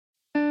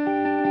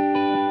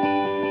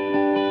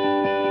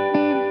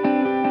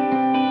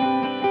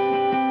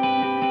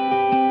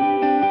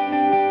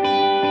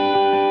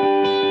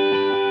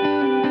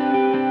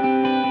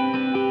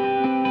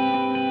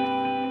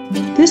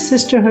This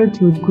Sisterhood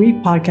Through Grief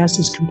podcast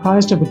is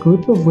comprised of a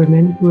group of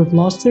women who have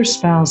lost their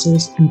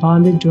spouses and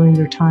bonded during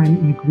their time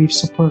in a grief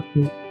support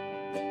group.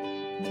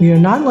 We are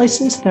not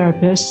licensed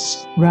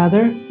therapists,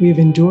 rather, we have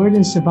endured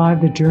and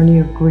survived the journey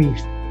of grief.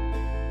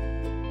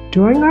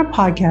 During our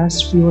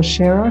podcast, we will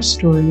share our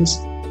stories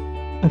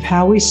of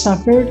how we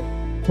suffered,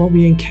 what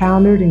we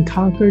encountered and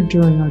conquered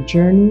during our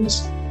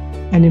journeys,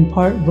 and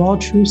impart raw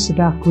truths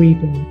about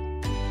grieving.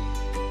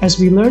 As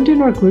we learned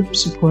in our group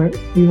support,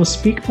 we will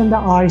speak from the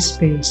I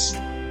space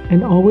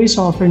and always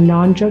offer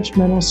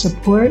non-judgmental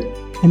support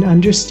and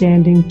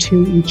understanding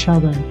to each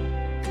other.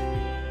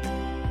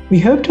 We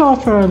hope to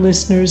offer our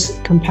listeners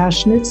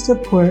compassionate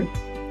support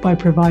by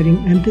providing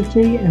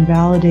empathy and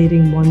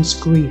validating one's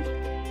grief.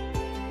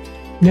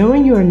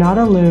 Knowing you are not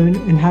alone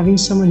and having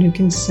someone who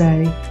can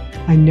say,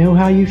 "I know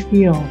how you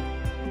feel,"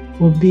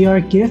 will be our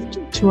gift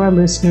to our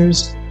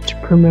listeners to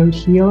promote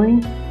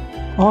healing,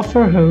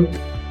 offer hope,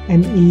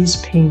 and ease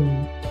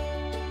pain.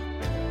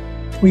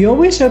 We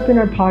always open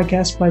our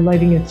podcast by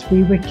lighting a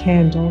 3-wick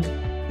candle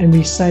and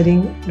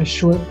reciting a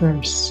short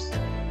verse.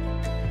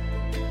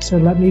 So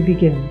let me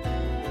begin.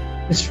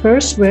 This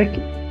first wick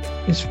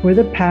is for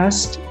the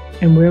past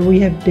and where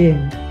we have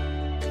been.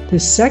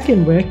 This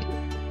second wick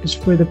is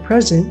for the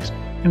present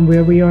and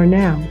where we are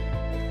now.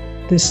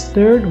 This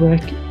third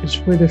wick is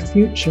for the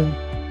future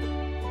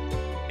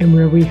and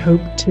where we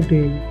hope to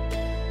be.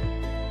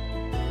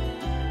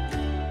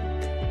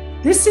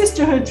 This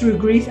Sisterhood Through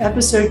Grief,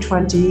 episode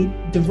 20,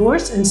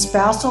 Divorce and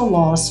Spousal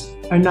Loss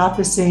Are Not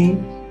the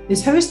Same,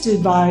 is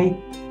hosted by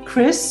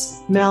Chris,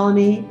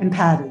 Melanie, and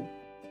Patty.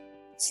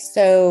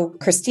 So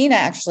Christina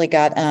actually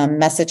got a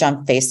message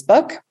on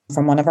Facebook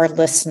from one of our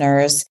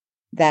listeners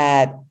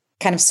that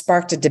kind of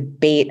sparked a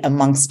debate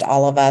amongst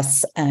all of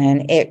us.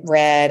 And it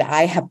read,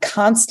 "I have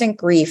constant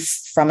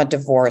grief from a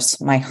divorce.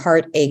 My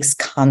heart aches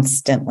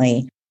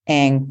constantly."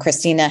 And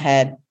Christina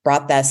had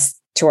brought this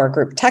to our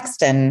group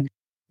text, and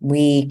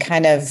we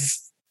kind of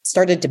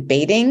started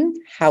debating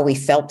how we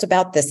felt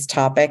about this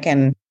topic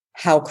and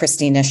how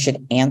Christina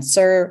should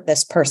answer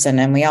this person.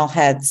 And we all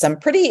had some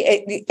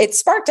it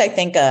sparked, I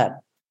think, a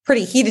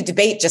pretty heated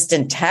debate just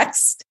in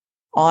text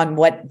on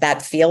what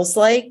that feels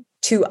like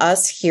to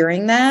us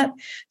hearing that.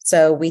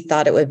 So we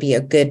thought it would be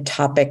a good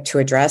topic to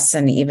address.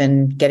 And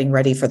even getting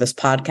ready for this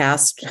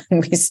podcast,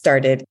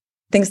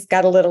 things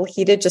got a little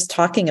heated just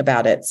talking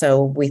about it.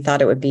 So we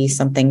thought it would be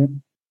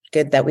something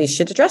good that we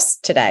should address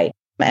today.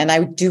 And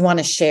I do want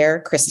to share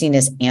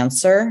Christina's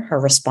answer, her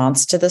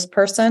response to this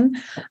person.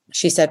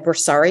 She said, "We're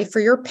sorry for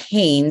your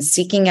pain.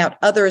 Seeking out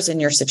others in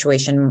your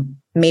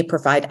situation may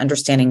provide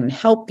understanding and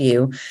help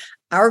you.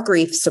 Our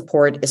grief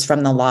support is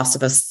from the loss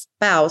of a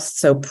spouse,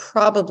 so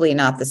probably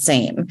not the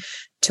same."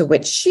 To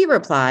which she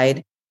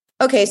replied,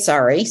 "Okay,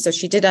 sorry." So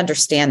she did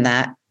understand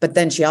that. But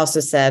then she also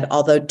said,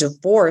 although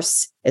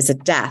divorce is a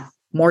death,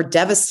 more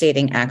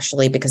devastating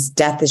actually, because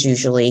death is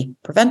usually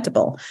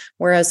preventable,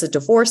 whereas a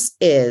divorce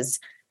is,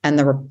 and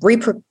the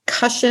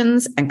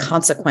repercussions and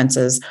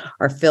consequences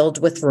are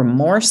filled with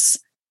remorse,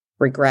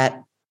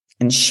 regret,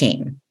 and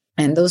shame.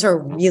 And those are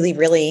really,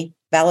 really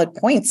valid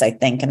points, I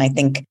think. And I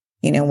think,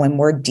 when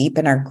we're deep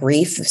in our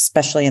grief,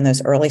 especially in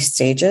those early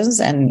stages,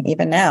 and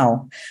even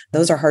now,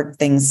 those are hard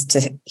things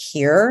to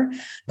hear.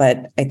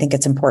 But I think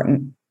it's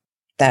important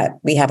that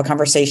we have a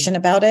conversation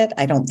about it.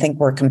 I don't think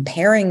we're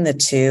comparing the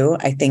two.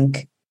 I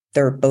think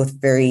they're both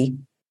very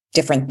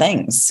different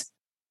things.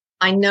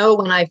 I know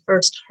when I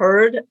first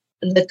heard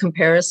the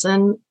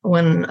comparison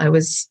when I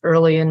was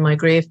early in my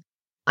grief,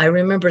 I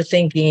remember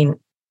thinking,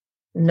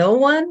 no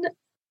one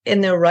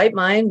in their right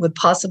mind would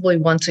possibly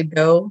want to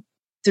go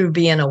through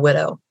being a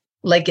widow.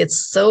 Like,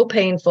 it's so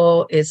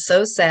painful. It's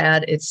so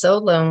sad. It's so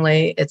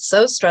lonely. It's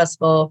so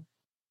stressful.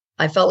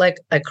 I felt like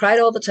I cried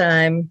all the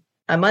time.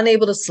 I'm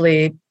unable to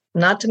sleep,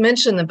 not to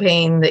mention the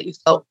pain that you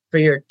felt for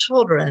your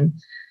children.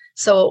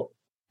 So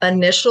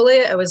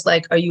initially I was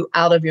like, are you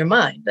out of your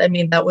mind? I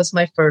mean, that was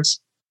my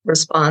first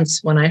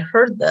response when I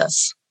heard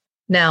this.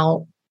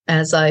 Now,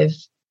 as I've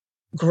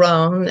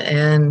grown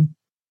and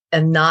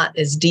not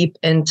as deep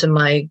into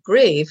my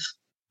grief,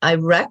 I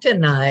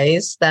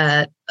recognize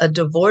that a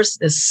divorce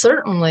is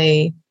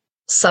certainly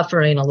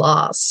suffering a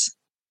loss.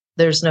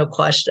 There's no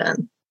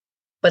question.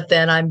 But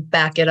then I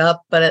back it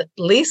up, but at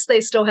least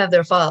they still have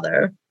their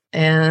father,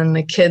 and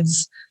the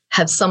kids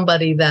have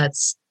somebody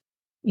that's,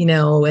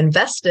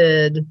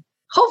 invested,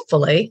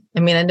 hopefully.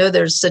 I mean, I know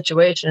there's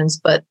situations,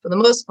 but for the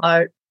most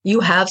part, you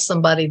have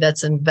somebody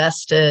that's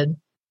invested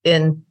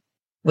in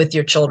with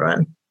your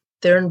children.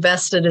 They're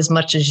invested as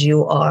much as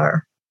you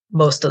are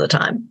most of the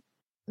time.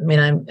 I mean,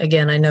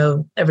 I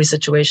know every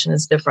situation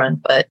is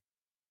different, but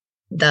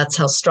that's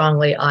how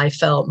strongly I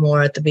felt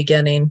more at the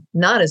beginning.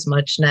 Not as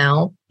much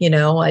now.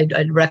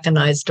 I'd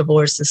recognize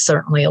divorce is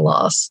certainly a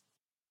loss.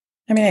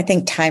 I mean, I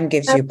think time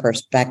gives you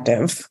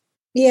perspective.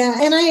 Yeah.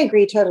 And I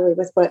agree totally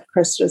with what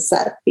Chris just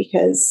said,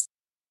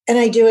 and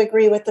I do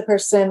agree with the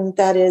person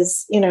that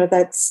is,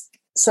 that's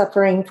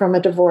suffering from a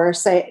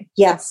divorce.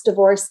 Yes,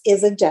 divorce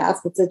is a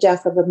death. It's a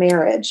death of a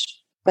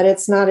marriage, but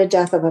it's not a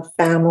death of a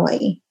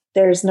family.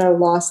 There's no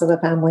loss of a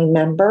family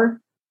member.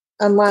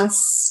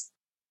 unless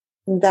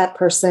that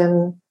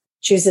person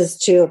chooses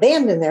to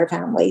abandon their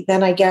family,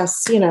 then I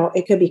guess,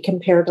 it could be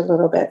compared a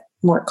little bit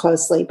more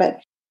closely.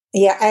 But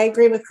yeah, I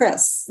agree with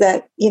Chris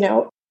that,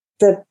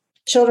 the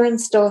children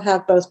still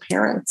have both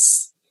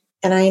parents.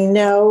 And I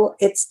know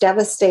it's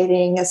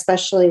devastating,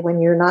 especially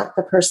when you're not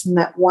the person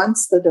that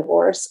wants the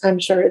divorce. I'm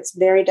sure it's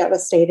very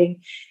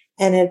devastating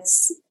and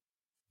it's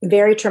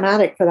very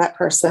traumatic for that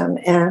person.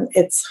 And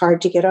it's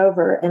hard to get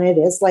over. And it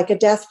is like a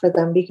death for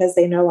them because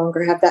they no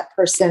longer have that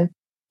person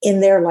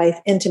in their life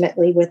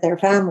intimately with their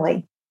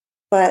family.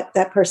 But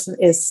that person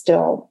is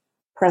still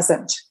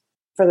present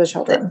for the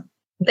children.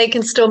 They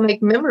can still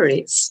make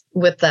memories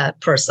with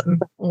that person,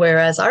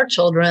 whereas our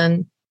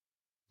children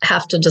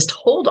have to just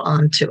hold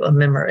on to a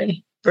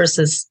memory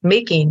versus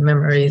making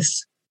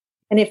memories.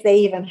 And if they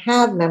even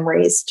have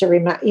memories to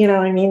remember,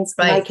 right.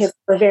 My kids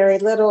were very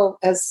little,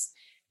 as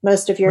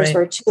most of yours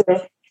were too.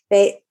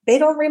 They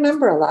don't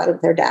remember a lot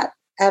of their dad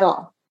at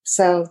all.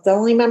 So the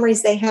only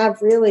memories they have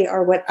really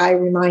are what I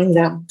remind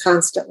them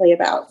constantly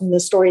about and the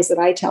stories that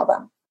I tell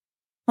them.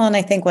 Well, and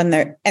I think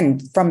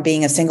and from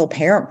being a single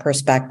parent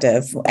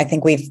perspective, I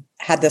think we've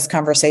had this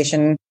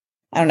conversation,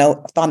 I don't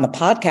know if on the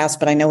podcast,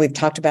 but I know we've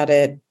talked about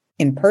it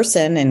in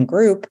person and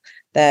group,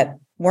 that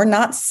we're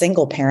not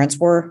single parents,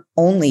 we're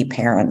only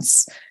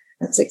parents.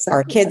 That's exactly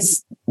our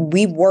kids.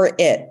 We were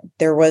it.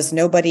 There was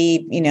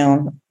nobody,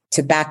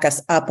 to back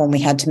us up when we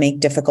had to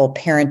make difficult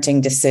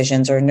parenting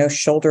decisions, or no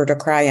shoulder to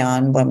cry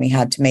on when we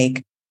had to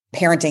make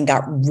parenting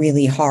got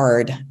really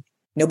hard.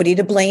 Nobody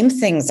to blame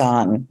things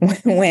on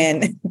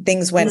when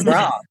things went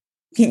wrong.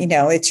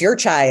 It's your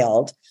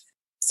child.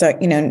 So,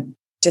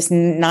 just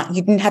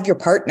you didn't have your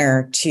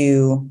partner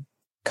to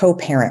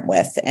co-parent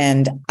with.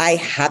 And I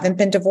haven't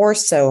been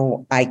divorced,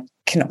 so I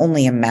can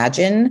only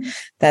imagine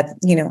that,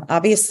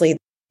 obviously,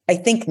 I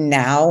think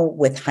now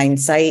with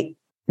hindsight,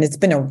 and it's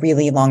been a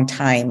really long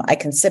time, I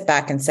can sit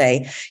back and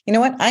say, you know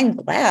what, I'm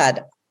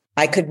glad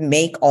I could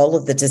make all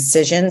of the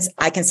decisions.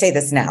 I can say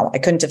this now. I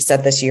couldn't have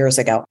said this years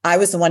ago. I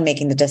was the one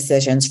making the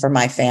decisions for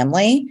my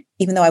family,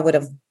 even though I would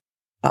have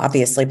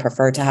obviously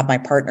preferred to have my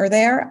partner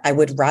there. I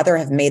would rather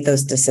have made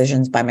those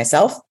decisions by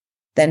myself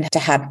than to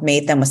have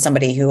made them with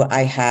somebody who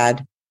I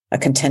had a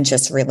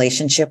contentious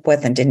relationship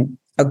with and didn't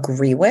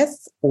agree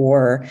with,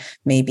 or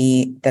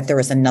maybe that there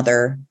was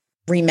another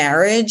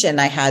remarriage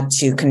and I had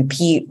to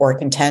compete or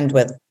contend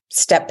with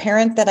step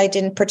parent that I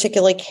didn't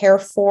particularly care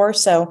for.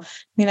 So,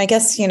 I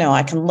guess,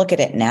 I can look at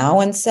it now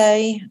and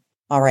say,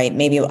 all right,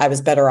 maybe I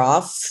was better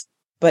off.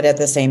 But at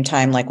the same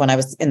time, like when I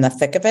was in the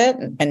thick of it,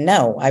 and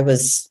no,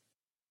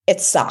 it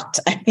sucked.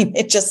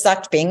 It just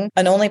sucked being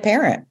an only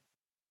parent.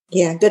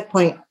 Yeah, good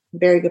point.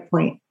 Very good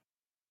point.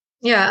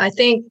 Yeah, I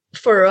think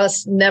for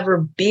us never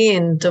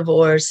being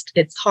divorced,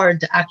 it's hard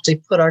to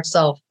actually put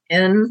ourselves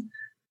in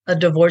a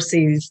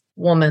divorcee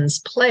woman's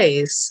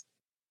place.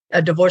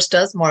 A divorce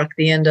does mark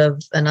the end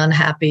of an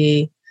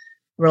unhappy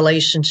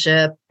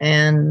relationship.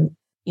 And,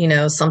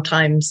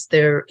 sometimes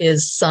there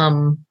is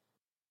some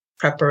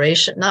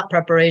not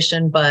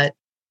preparation, but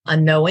a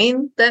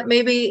knowing that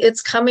maybe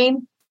it's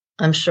coming.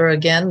 I'm sure,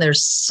 again,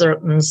 there's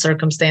certain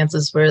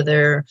circumstances where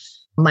there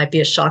might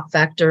be a shock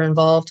factor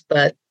involved,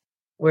 but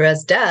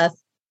whereas death,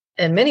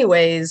 in many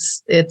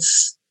ways,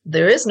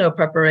 there is no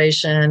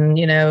preparation.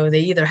 They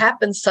either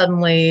happen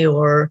suddenly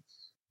or,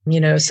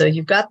 so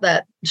you've got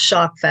that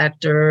shock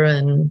factor.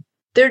 And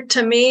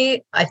to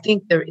me, I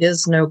think there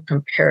is no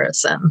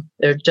comparison.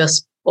 They're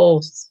just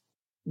both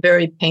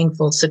very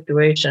painful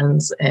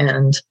situations.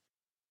 And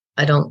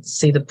I don't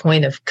see the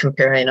point of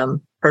comparing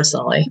them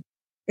personally.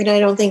 And I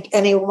don't think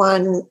any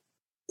one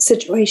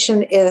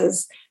situation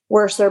is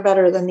worse or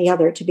better than the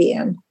other to be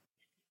in.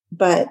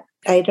 But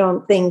I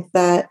don't think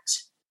that,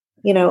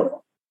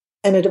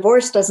 and a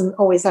divorce doesn't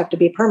always have to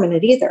be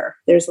permanent either.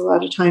 There's a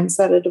lot of times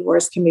that a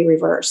divorce can be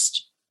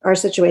reversed. Our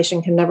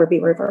situation can never be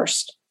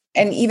reversed.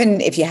 And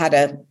even if you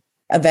had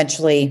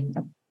eventually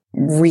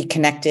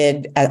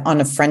reconnected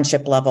on a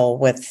friendship level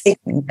with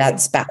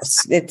that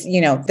spouse, it's,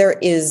 there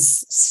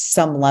is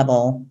some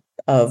level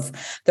of,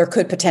 there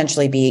could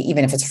potentially be,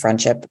 even if it's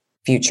friendship,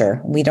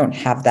 future. We don't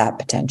have that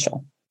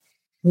potential.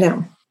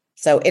 No.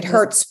 So it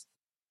hurts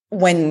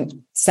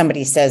when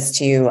somebody says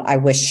to you, I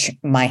wish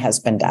my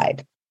husband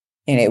died.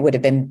 And it would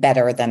have been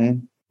better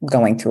than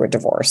going through a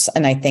divorce.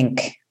 And I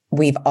think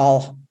we've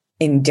all,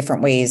 in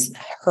different ways,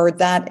 heard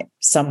that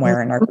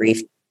somewhere in our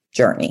grief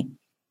journey.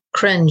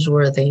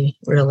 Cringeworthy,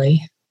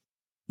 really.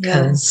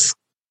 Yes.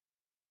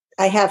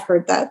 I have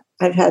heard that.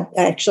 I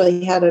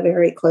actually had a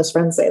very close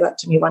friend say that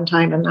to me one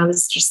time. And I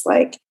was just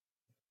like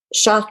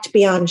shocked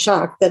beyond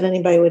shock that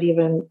anybody would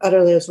even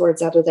utter those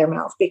words out of their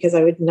mouth, because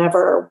I would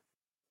never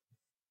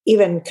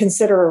even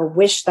consider or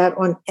wish that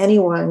on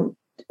anyone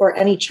or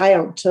any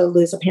child to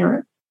lose a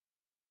parent.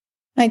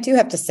 I do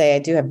have to say,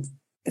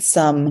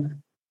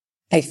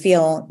 I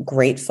feel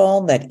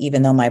grateful that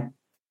even though my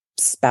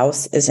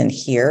spouse isn't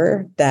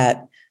here,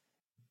 that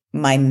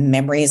my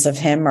memories of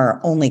him are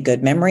only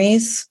good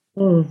memories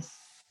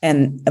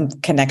and a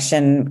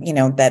connection,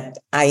 that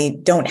I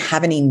don't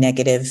have any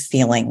negative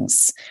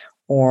feelings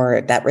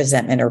or that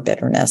resentment or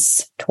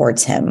bitterness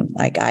towards him.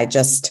 Like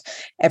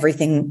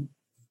everything,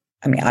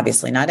 I mean,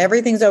 obviously not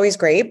everything's always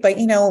great, but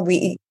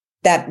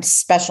that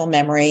special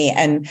memory.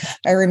 And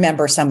I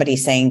remember somebody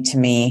saying to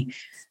me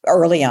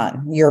early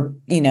on,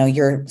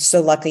 you're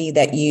so lucky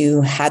that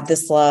you had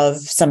this love.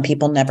 Some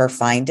people never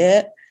find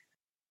it.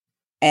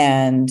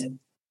 And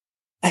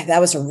that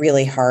was a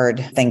really hard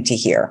thing to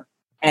hear.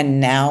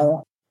 And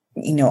now,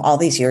 all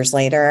these years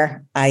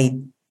later, I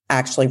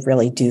actually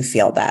really do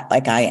feel that.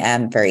 Like, I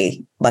am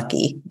very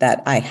lucky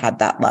that I had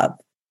that love.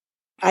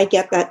 I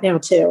get that now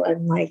too.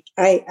 I'm like,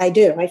 I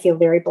do. I feel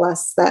very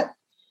blessed that,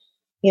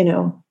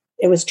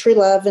 it was true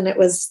love, and it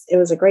was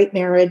a great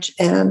marriage,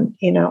 and,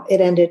 it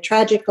ended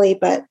tragically,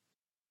 but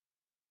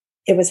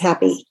it was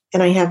happy.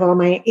 And I have all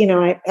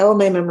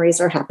my memories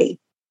are happy.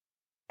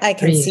 I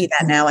can see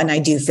that now. And I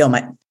do feel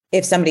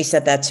if somebody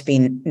said that to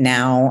me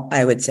now,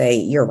 I would say,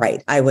 you're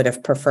right. I would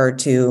have preferred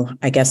to,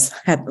 I guess,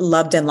 have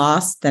loved and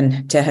lost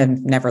than to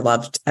have never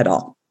loved at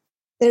all.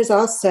 There's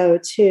also,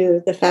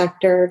 too, the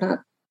factor, not,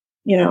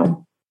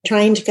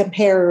 trying to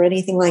compare or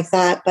anything like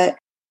that, but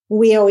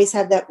we always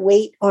have that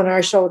weight on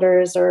our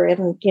shoulders or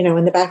in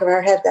the back of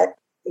our head that,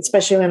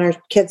 especially when our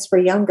kids were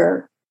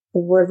younger,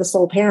 we're the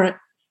sole parent.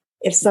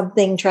 If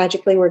something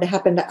tragically were to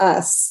happen to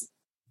us,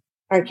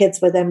 our kids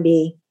would then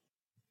be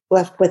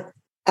left without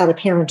a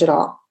parent at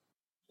all.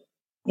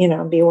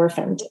 Be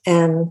orphaned.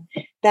 And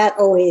that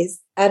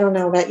always, I don't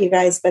know about you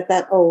guys, but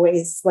that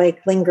always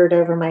lingered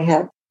over my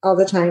head all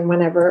the time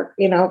whenever,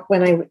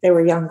 they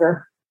were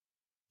younger.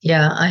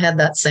 Yeah, I had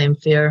that same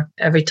fear.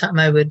 Every time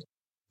I would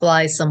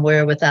fly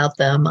somewhere without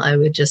them, I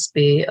would just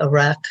be a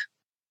wreck,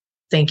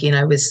 thinking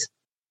I was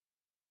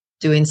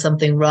doing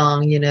something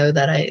wrong,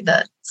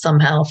 that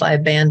somehow if I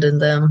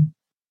abandoned them.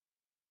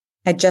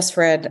 I just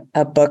read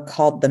a book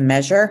called The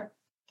Measure.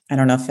 I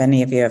don't know if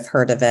any of you have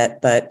heard of it,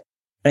 but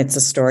it's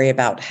a story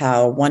about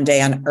how one day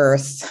on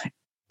Earth,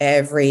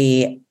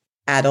 every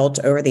adult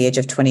over the age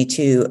of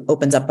 22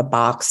 opens up a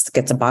box,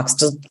 gets a box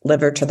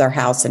delivered to their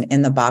house, and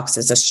in the box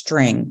is a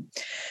string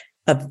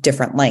of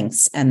different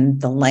lengths.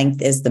 And the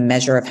length is the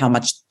measure of how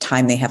much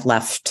time they have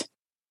left.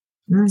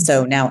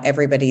 So now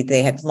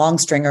they had long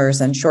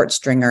stringers and short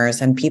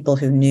stringers, and people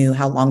who knew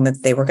how long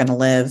that they were going to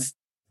live,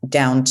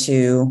 down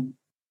to,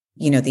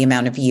 the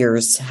amount of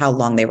years, how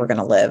long they were going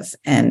to live.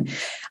 And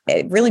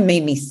it really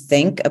made me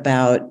think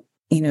about,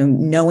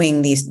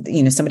 knowing these,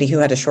 somebody who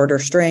had a shorter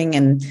string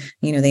and,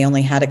 they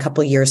only had a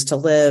couple years to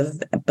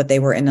live, but they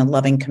were in a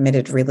loving,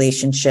 committed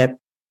relationship.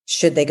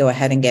 Should they go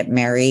ahead and get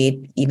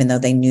married, even though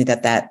they knew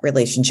that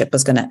relationship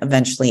was going to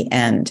eventually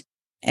end?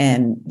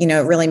 And,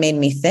 it really made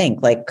me think,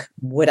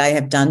 would I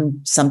have done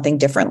something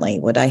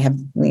differently?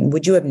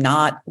 Would you have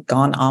not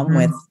gone on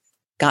with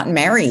gotten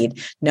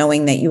married,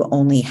 knowing that you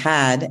only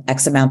had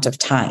X amount of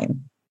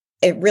time?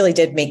 It really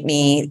did make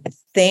me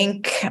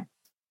think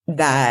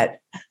that,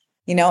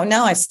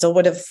 no, I still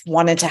would have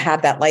wanted to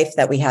have that life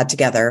that we had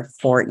together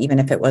for, even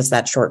if it was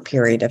that short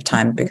period of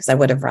time, because I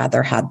would have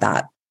rather had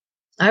that.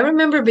 I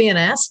remember being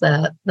asked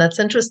that. That's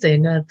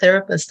interesting. A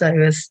therapist I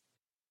was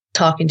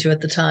talking to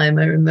at the time,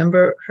 I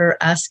remember her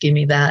asking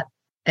me that.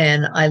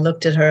 And I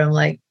looked at her, I'm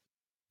like,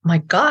 my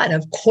God,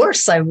 of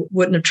course I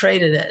wouldn't have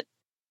traded it.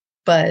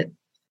 But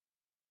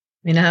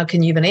how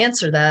can you even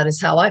answer that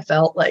is how I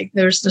felt. Like,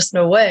 there's just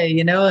no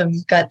way,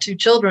 I've got 2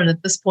 children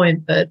at this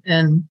point,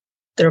 and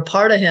they're a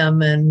part of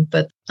him.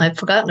 But I'd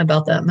forgotten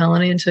about that,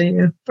 Melanie, until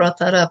you brought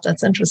that up.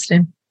 That's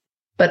interesting.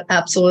 But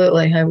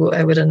absolutely, I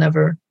would have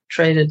never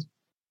traded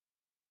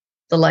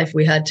the life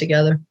we had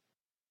together.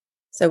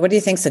 So what do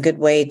you think is a good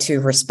way to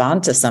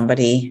respond to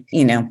somebody,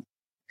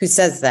 who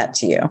says that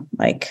to you?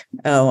 Like,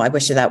 oh, I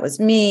wish that was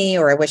me,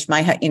 or I wish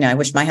I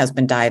wish my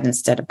husband died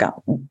instead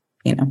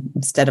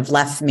of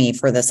left me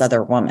for this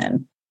other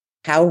woman.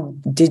 How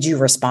did you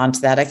respond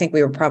to that? I think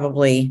we were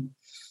probably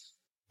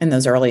in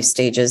those early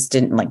stages,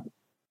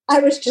 I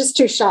was just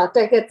too shocked.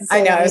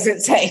 I know, I was going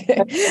to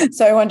say.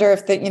 So I wonder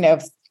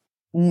if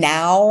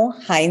now,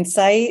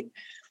 hindsight,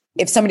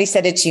 if somebody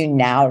said it to you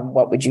now,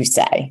 what would you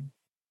say?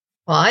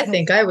 Well, I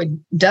think I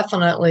would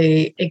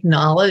definitely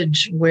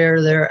acknowledge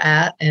where they're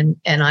at. And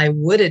I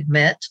would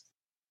admit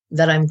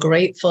that I'm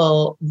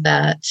grateful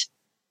that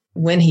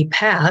when he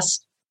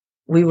passed,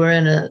 we were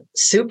in a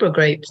super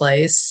great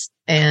place,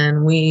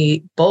 and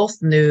we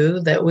both knew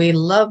that we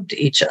loved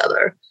each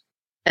other.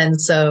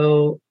 And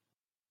so,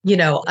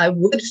 I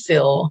would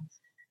feel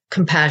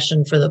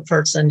compassion for the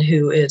person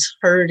who is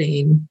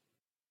hurting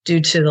due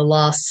to the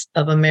loss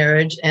of a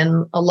marriage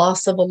and a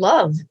loss of a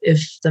love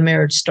if the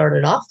marriage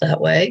started off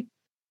that way.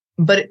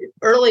 But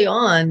early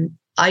on,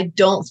 I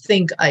don't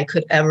think I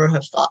could ever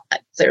have thought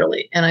that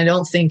clearly. And I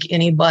don't think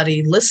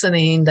anybody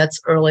listening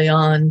that's early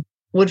on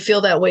would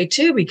feel that way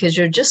too, because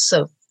you're just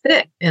so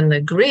thick in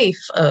the grief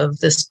of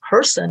this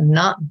person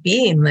not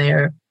being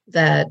there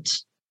that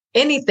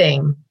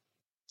anything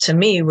to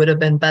me would have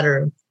been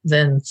better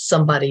than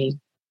somebody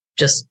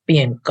just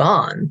being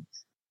gone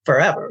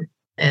forever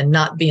and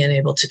not being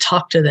able to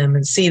talk to them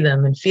and see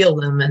them and feel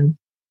them and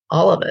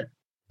all of it.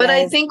 But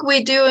I think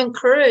we do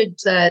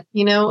encourage that,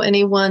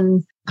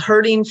 anyone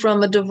hurting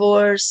from a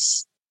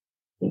divorce,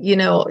 you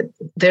know,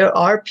 there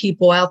are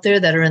people out there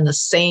that are in the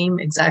same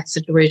exact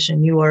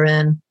situation you are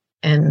in,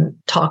 and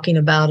talking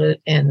about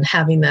it and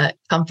having that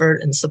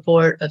comfort and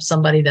support of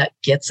somebody that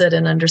gets it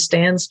and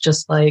understands,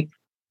 just like,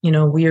 you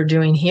know, we are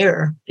doing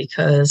here.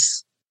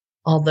 Because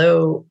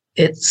although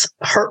it's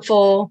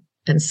hurtful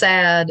and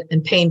sad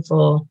and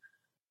painful,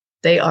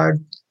 they are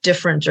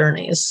different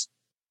journeys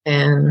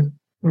and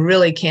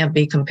really can't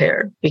be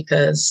compared,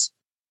 because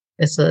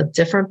it's a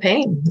different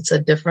pain. It's a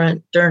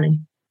different journey.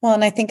 Well,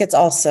 and I think it's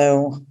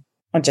also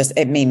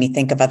it made me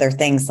think of other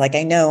things. Like,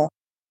 I know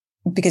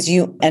because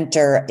you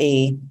enter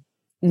a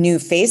new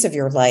phase of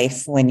your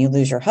life when you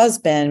lose your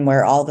husband,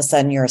 where all of a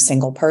sudden you're a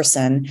single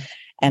person.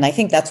 And I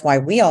think that's why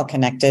we all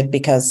connected,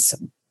 because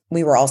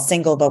we were all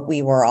single, but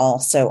we were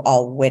also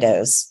all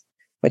widows,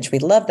 which we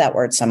love that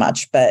word so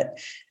much. But,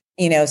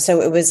 you know,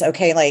 so it was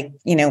okay. Like,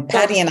 you know,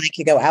 Patty and I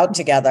could go out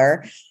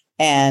together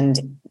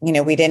and, you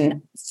know, we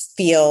didn't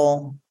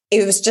feel,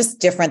 it was just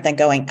different than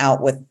going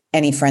out with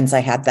any friends I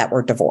had that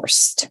were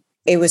divorced.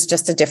 It was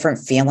just a different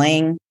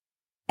feeling.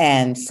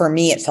 And for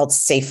me, it felt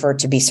safer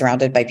to be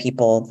surrounded by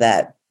people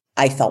that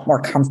I felt more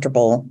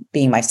comfortable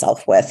being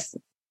myself with.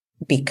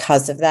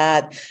 Because of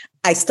that,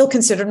 I still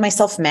considered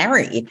myself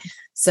married.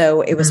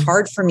 So it was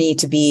hard for me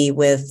to be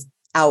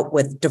out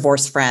with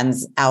divorced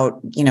friends,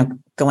 out, you know,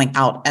 going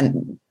out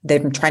and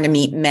them trying to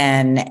meet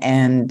men.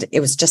 And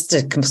it was just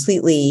a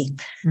completely.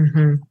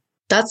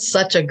 That's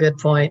such a good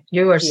point.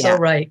 You are so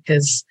right,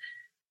 because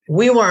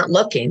we weren't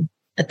looking.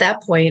 At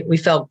that point, we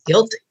felt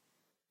guilty.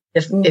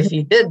 If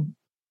you did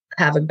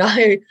have a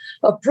guy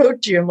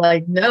approach you, I'm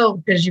like, no,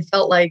 because you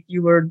felt like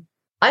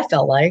I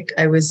felt like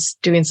I was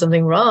doing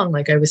something wrong.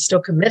 Like I was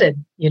still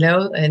committed, you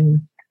know?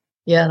 And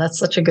yeah, that's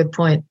such a good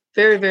point.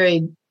 Very,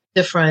 very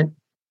different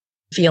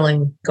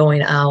feeling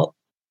going out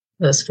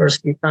those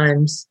first few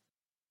times.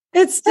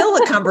 It's still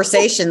a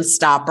conversation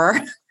stopper.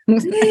 Yeah,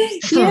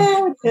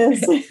 it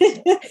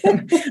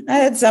is. I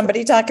had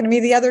somebody talking to me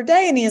the other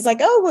day and he's like,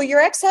 oh, well, your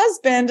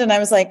ex-husband. And I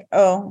was like,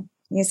 oh,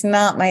 he's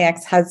not my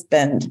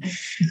ex-husband.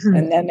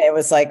 And then it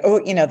was like,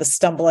 oh, you know, the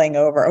stumbling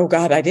over, oh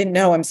God, I didn't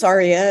know. I'm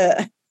sorry.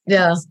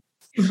 Yeah.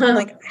 I'm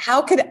like,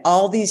 how could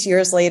all these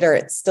years later,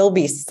 it still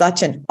be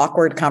such an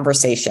awkward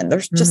conversation?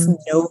 There's just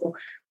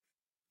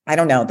I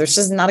don't know. There's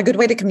just not a good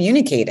way to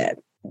communicate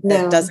it.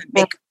 No, it doesn't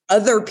make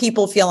other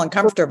people feel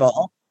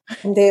uncomfortable.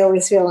 They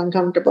always feel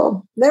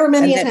uncomfortable. There were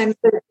many times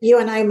that you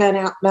and I met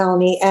out,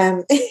 Melanie,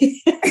 and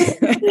they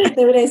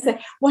would say,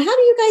 well, how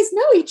do you guys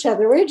know each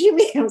other? Where'd you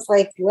meet? I was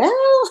like,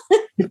 well,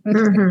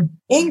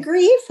 in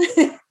grief.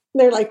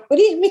 They're like, what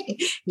do you mean?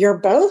 You're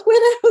both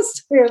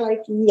widows? We're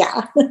like,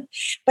 yeah.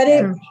 But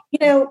you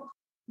know,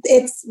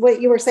 it's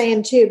what you were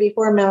saying too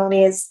before,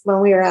 Melanie, is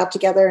when we were out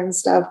together and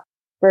stuff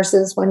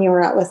versus when you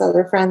were out with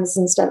other friends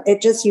and stuff.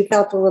 It just, you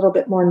felt a little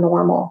bit more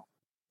normal.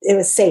 It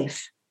was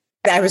safe.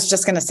 I was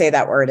just going to say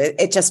that word.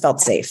 It just felt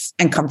safe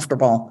and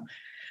comfortable.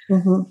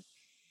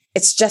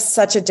 It's just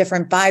such a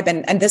different vibe.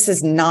 And this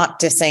is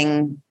not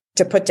dissing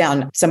to put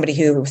down somebody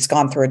who's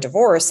gone through a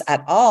divorce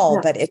at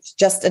all, but it's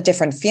just a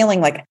different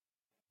feeling. Like,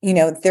 you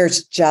know,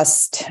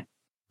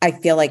 I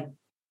feel like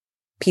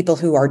people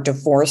who are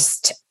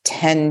divorced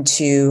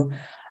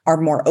are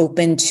more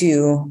open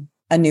to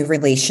a new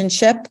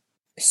relationship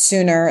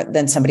sooner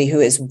than somebody who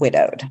is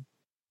widowed.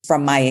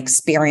 From my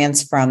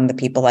experience, from the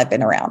people I've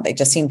been around, they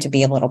just seem to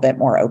be a little bit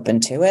more open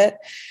to it,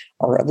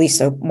 or at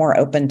least more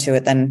open to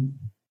it than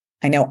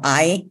I know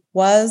I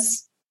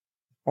was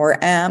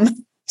or am.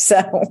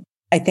 So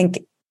I think,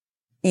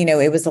 you know,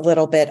 it was a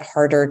little bit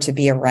harder to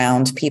be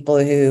around people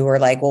who were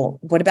like, well,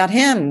 what about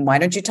him? Why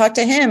don't you talk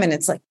to him? And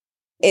it's like,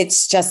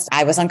 it's just,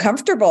 I was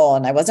uncomfortable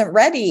and I wasn't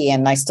ready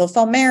and I still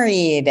felt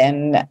married.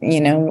 And, you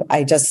know,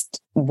 I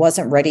just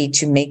wasn't ready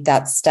to make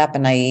that step.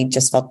 And I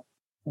just felt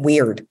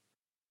weird.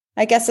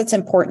 I guess it's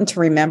important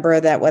to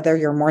remember that whether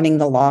you're mourning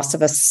the loss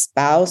of a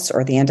spouse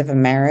or the end of a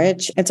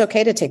marriage, it's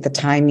okay to take the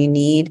time you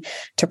need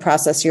to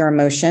process your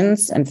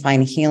emotions and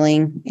find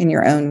healing in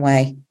your own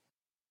way.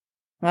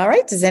 All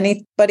right. Does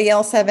anybody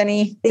else have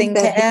anything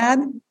to add?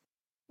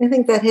 I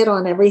think that hit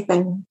on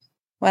everything.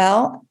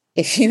 Well,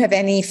 if you have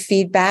any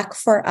feedback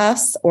for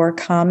us or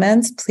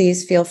comments,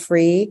 please feel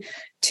free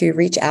to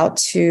reach out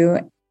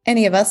to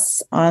any of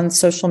us on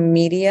social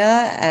media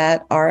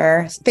at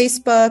our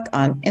Facebook,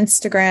 on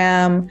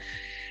Instagram.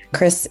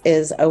 Chris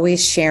is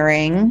always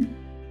sharing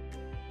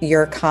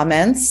your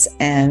comments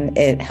and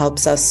it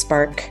helps us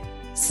spark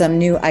some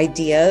new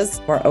ideas.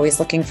 We're always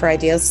looking for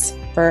ideas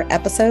for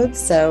episodes,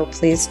 so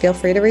please feel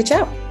free to reach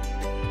out.